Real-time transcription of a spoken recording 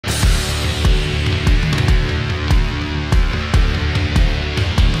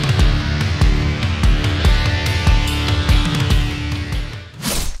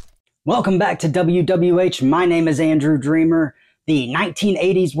Welcome back to WWH. My name is Andrew Dreamer. The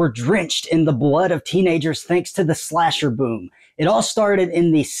 1980s were drenched in the blood of teenagers thanks to the slasher boom. It all started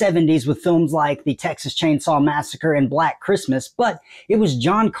in the 70s with films like The Texas Chainsaw Massacre and Black Christmas, but it was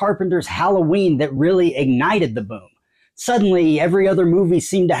John Carpenter's Halloween that really ignited the boom. Suddenly, every other movie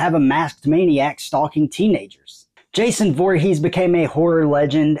seemed to have a masked maniac stalking teenagers. Jason Voorhees became a horror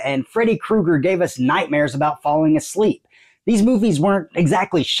legend, and Freddy Krueger gave us nightmares about falling asleep. These movies weren't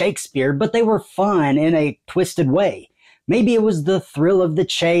exactly Shakespeare, but they were fun in a twisted way. Maybe it was the thrill of the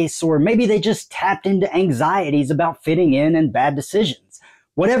chase, or maybe they just tapped into anxieties about fitting in and bad decisions.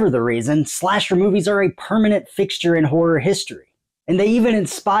 Whatever the reason, slasher movies are a permanent fixture in horror history. And they even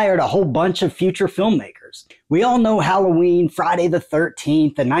inspired a whole bunch of future filmmakers. We all know Halloween, Friday the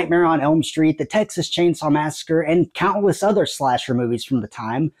 13th, The Nightmare on Elm Street, The Texas Chainsaw Massacre, and countless other slasher movies from the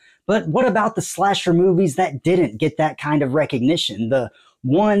time. But what about the slasher movies that didn't get that kind of recognition? The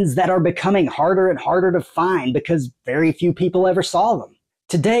ones that are becoming harder and harder to find because very few people ever saw them.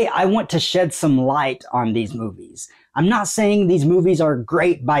 Today, I want to shed some light on these movies. I'm not saying these movies are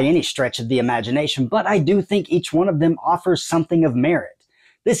great by any stretch of the imagination, but I do think each one of them offers something of merit.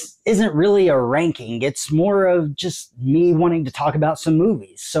 This isn't really a ranking, it's more of just me wanting to talk about some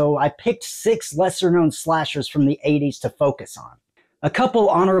movies. So I picked 6 lesser-known slashers from the 80s to focus on. A couple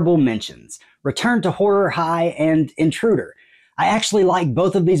honorable mentions: Return to Horror High and Intruder. I actually like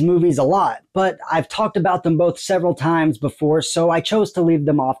both of these movies a lot, but I've talked about them both several times before, so I chose to leave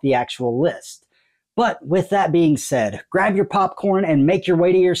them off the actual list. But with that being said, grab your popcorn and make your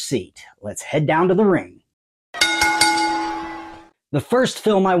way to your seat. Let's head down to the ring. The first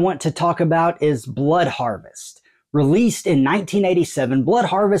film I want to talk about is Blood Harvest. Released in 1987, Blood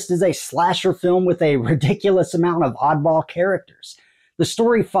Harvest is a slasher film with a ridiculous amount of oddball characters. The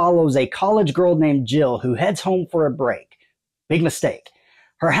story follows a college girl named Jill who heads home for a break. Big mistake.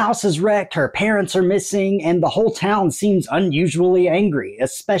 Her house is wrecked, her parents are missing, and the whole town seems unusually angry,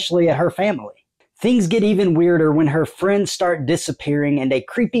 especially at her family. Things get even weirder when her friends start disappearing and a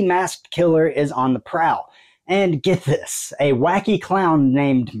creepy masked killer is on the prowl. And get this, a wacky clown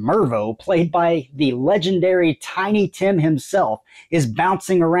named Mervo, played by the legendary Tiny Tim himself, is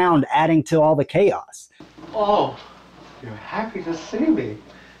bouncing around adding to all the chaos. Oh, you're happy to see me.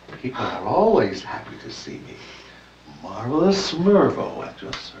 People are always happy to see me. Marvelous Mervo at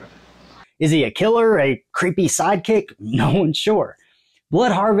your service. Is he a killer, a creepy sidekick? No one's sure.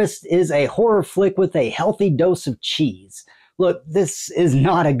 Blood Harvest is a horror flick with a healthy dose of cheese. Look, this is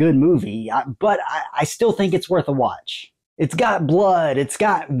not a good movie, but I still think it's worth a watch. It's got blood, it's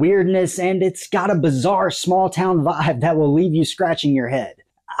got weirdness, and it's got a bizarre small-town vibe that will leave you scratching your head.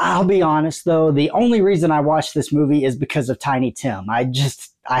 I'll be honest, though, the only reason I watched this movie is because of Tiny Tim. I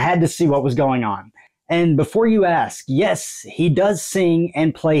had to see what was going on. And before you ask, yes, he does sing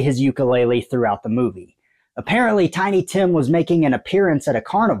and play his ukulele throughout the movie. Apparently, Tiny Tim was making an appearance at a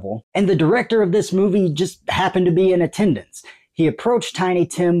carnival, and the director of this movie just happened to be in attendance. He approached Tiny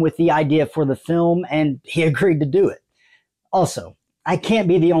Tim with the idea for the film, and he agreed to do it. Also, I can't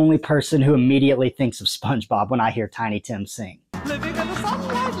be the only person who immediately thinks of SpongeBob when I hear Tiny Tim sing. Living in the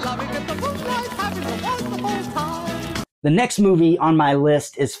sunlight, loving in the moonlight, having a wonderful time. The next movie on my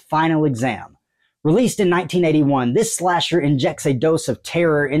list is Final Exam. Released in 1981, this slasher injects a dose of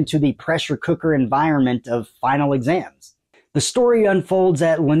terror into the pressure cooker environment of final exams. The story unfolds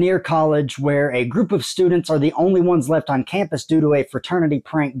at Lanier College, where a group of students are the only ones left on campus due to a fraternity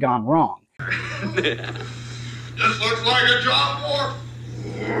prank gone wrong. This looks like a job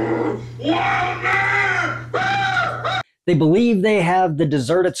for wild man! They believe they have the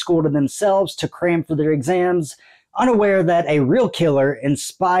deserted school to themselves to cram for their exams, unaware that a real killer,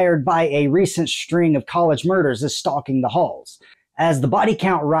 inspired by a recent string of college murders, is stalking the halls. As the body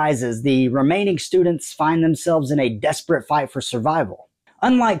count rises, the remaining students find themselves in a desperate fight for survival.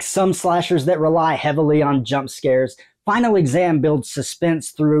 Unlike some slashers that rely heavily on jump scares, Final Exam builds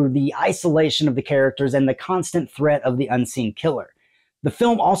suspense through the isolation of the characters and the constant threat of the unseen killer. The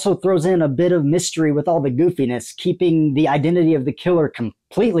film also throws in a bit of mystery with all the goofiness, keeping the identity of the killer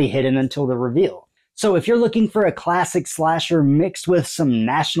completely hidden until the reveal. So if you're looking for a classic slasher mixed with some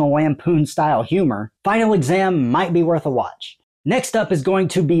National Lampoon-style humor, Final Exam might be worth a watch. Next up is going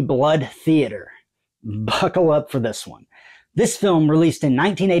to be Blood Theater. Buckle up for this one. This film, released in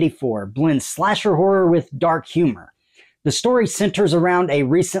 1984, blends slasher horror with dark humor. The story centers around a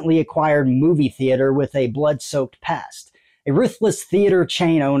recently acquired movie theater with a blood-soaked past. A ruthless theater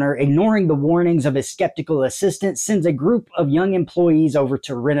chain owner, ignoring the warnings of his skeptical assistant, sends a group of young employees over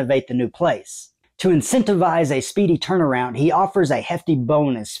to renovate the new place. To incentivize a speedy turnaround, he offers a hefty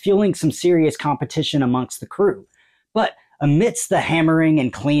bonus, fueling some serious competition amongst the crew. But Amidst the hammering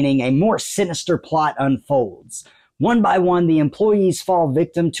and cleaning, a more sinister plot unfolds. One by one, the employees fall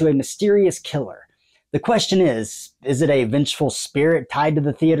victim to a mysterious killer. The question is it a vengeful spirit tied to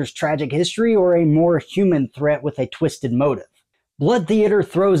the theater's tragic history, or a more human threat with a twisted motive? Blood Theater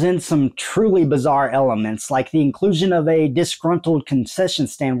throws in some truly bizarre elements, like the inclusion of a disgruntled concession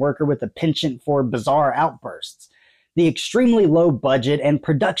stand worker with a penchant for bizarre outbursts. The extremely low budget and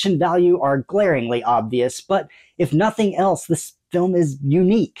production value are glaringly obvious, but if nothing else, this film is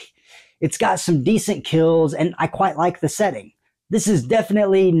unique. It's got some decent kills, and I quite like the setting. This is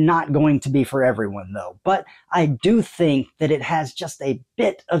definitely not going to be for everyone, though, but I do think that it has just a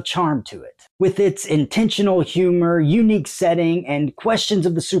bit of charm to it, with its intentional humor, unique setting, and questions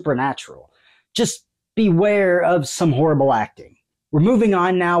of the supernatural. Just beware of some horrible acting. We're moving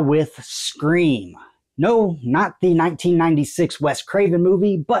on now with Scream. No, not the 1996 Wes Craven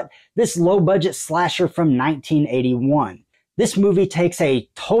movie, but this low-budget slasher from 1981. This movie takes a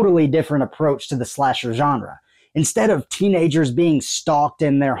totally different approach to the slasher genre. Instead of teenagers being stalked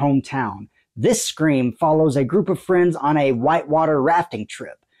in their hometown, this Scream follows a group of friends on a whitewater rafting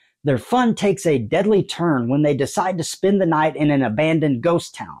trip. Their fun takes a deadly turn when they decide to spend the night in an abandoned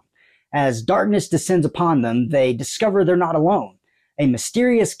ghost town. As darkness descends upon them, they discover they're not alone. A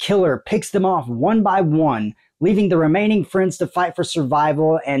mysterious killer picks them off one by one, leaving the remaining friends to fight for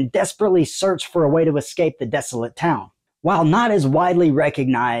survival and desperately search for a way to escape the desolate town. While not as widely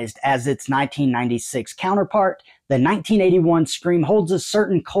recognized as its 1996 counterpart, the 1981 Scream holds a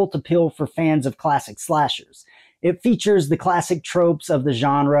certain cult appeal for fans of classic slashers. It features the classic tropes of the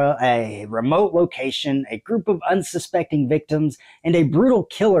genre, a remote location, a group of unsuspecting victims, and a brutal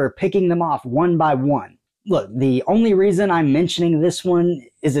killer picking them off one by one. Look, the only reason I'm mentioning this one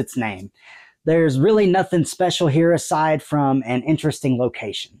is its name. There's really nothing special here aside from an interesting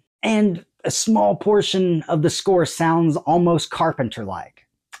location. And a small portion of the score sounds almost Carpenter-like.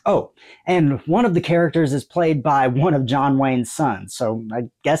 Oh, and one of the characters is played by one of John Wayne's sons, so I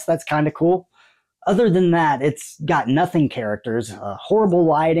guess that's kind of cool. Other than that, it's got nothing characters, horrible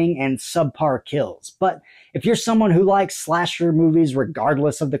lighting, and subpar kills. But if you're someone who likes slasher movies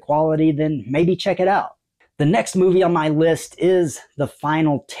regardless of the quality, then maybe check it out. The next movie on my list is The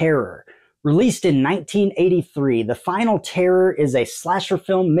Final Terror. Released in 1983, The Final Terror is a slasher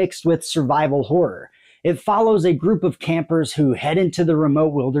film mixed with survival horror. It follows a group of campers who head into the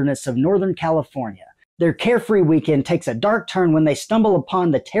remote wilderness of Northern California. Their carefree weekend takes a dark turn when they stumble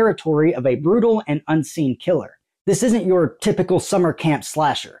upon the territory of a brutal and unseen killer. This isn't your typical summer camp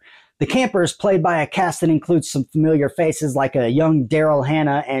slasher. The campers, played by a cast that includes some familiar faces like a young Daryl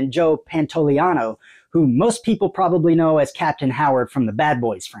Hannah and Joe Pantoliano, who most people probably know as Captain Howard from the Bad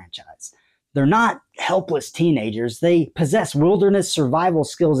Boys franchise. They're not helpless teenagers. They possess wilderness survival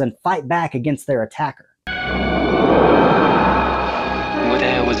skills and fight back against their attacker. What the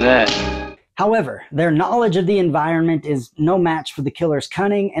hell was that? However, their knowledge of the environment is no match for the killer's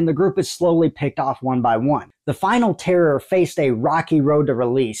cunning, and the group is slowly picked off one by one. The Final Terror faced a rocky road to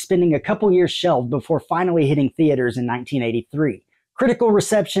release, spending a couple years shelved before finally hitting theaters in 1983. Critical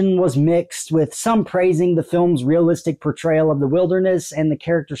reception was mixed, with some praising the film's realistic portrayal of the wilderness and the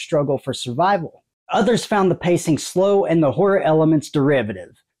character's struggle for survival. Others found the pacing slow and the horror elements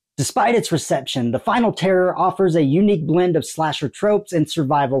derivative. Despite its reception, The Final Terror offers a unique blend of slasher tropes and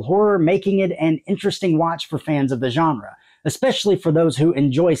survival horror, making it an interesting watch for fans of the genre, especially for those who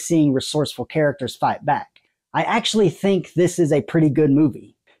enjoy seeing resourceful characters fight back. I actually think this is a pretty good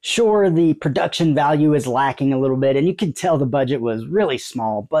movie. Sure, the production value is lacking a little bit, and you can tell the budget was really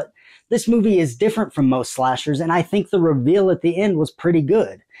small, but this movie is different from most slashers, and I think the reveal at the end was pretty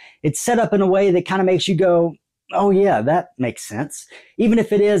good. It's set up in a way that kind of makes you go, oh yeah, that makes sense, even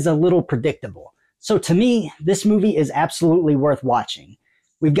if it is a little predictable. So to me, this movie is absolutely worth watching.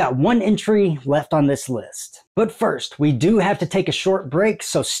 We've got one entry left on this list. But first, we do have to take a short break,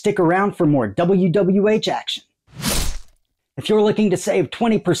 so stick around for more WWH action. If you're looking to save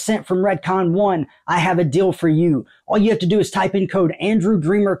 20% from Redcon 1, I have a deal for you. All you have to do is type in code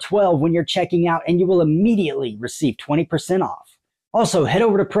AndrewDreamer12 when you're checking out, and you will immediately receive 20% off. Also, head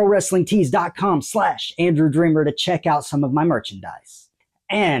over to ProWrestlingTees.com/AndrewDreamer to check out some of my merchandise.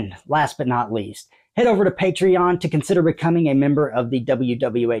 And last but not least, head over to Patreon to consider becoming a member of the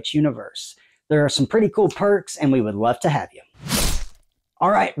WWH Universe. There are some pretty cool perks, and we would love to have you.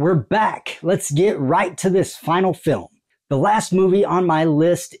 All right, we're back. Let's get right to this final film. The last movie on my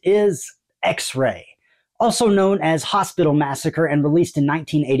list is X-Ray. Also known as Hospital Massacre and released in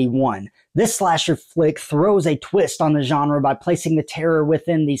 1981, this slasher flick throws a twist on the genre by placing the terror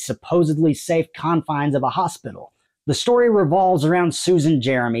within the supposedly safe confines of a hospital. The story revolves around Susan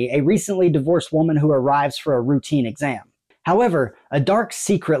Jeremy, a recently divorced woman who arrives for a routine exam. However, a dark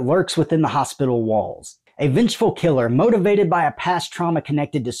secret lurks within the hospital walls. A vengeful killer, motivated by a past trauma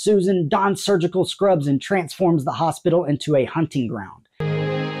connected to Susan, dons surgical scrubs and transforms the hospital into a hunting ground.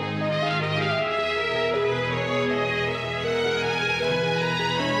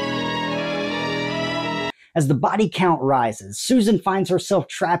 As the body count rises, Susan finds herself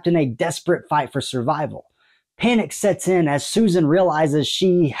trapped in a desperate fight for survival. Panic sets in as Susan realizes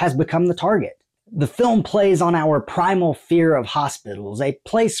she has become the target. The film plays on our primal fear of hospitals, a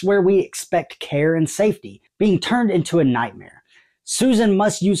place where we expect care and safety, being turned into a nightmare. Susan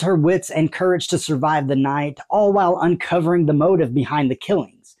must use her wits and courage to survive the night, all while uncovering the motive behind the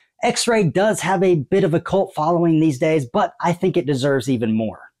killings. X-Ray does have a bit of a cult following these days, but I think it deserves even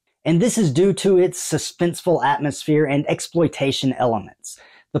more. And this is due to its suspenseful atmosphere and exploitation elements.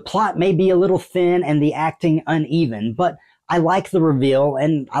 The plot may be a little thin and the acting uneven, but I like the reveal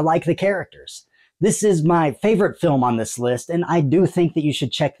and I like the characters. This is my favorite film on this list, and I do think that you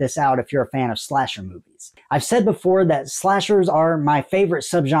should check this out if you're a fan of slasher movies. I've said before that slashers are my favorite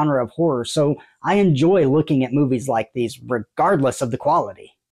subgenre of horror, so I enjoy looking at movies like these regardless of the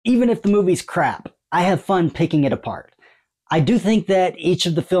quality. Even if the movie's crap, I have fun picking it apart. I do think that each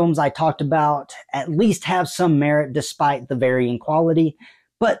of the films I talked about at least have some merit despite the varying quality,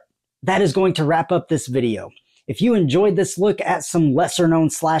 but that is going to wrap up this video. If you enjoyed this look at some lesser known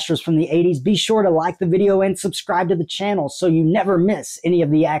slashers from the 80s, be sure to like the video and subscribe to the channel so you never miss any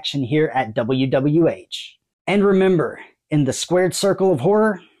of the action here at WWH. And remember, in the squared circle of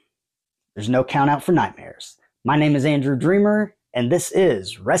horror, there's no count out for nightmares. My name is Andrew Dreamer, and this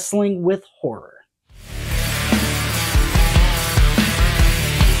is Wrestling with Horror.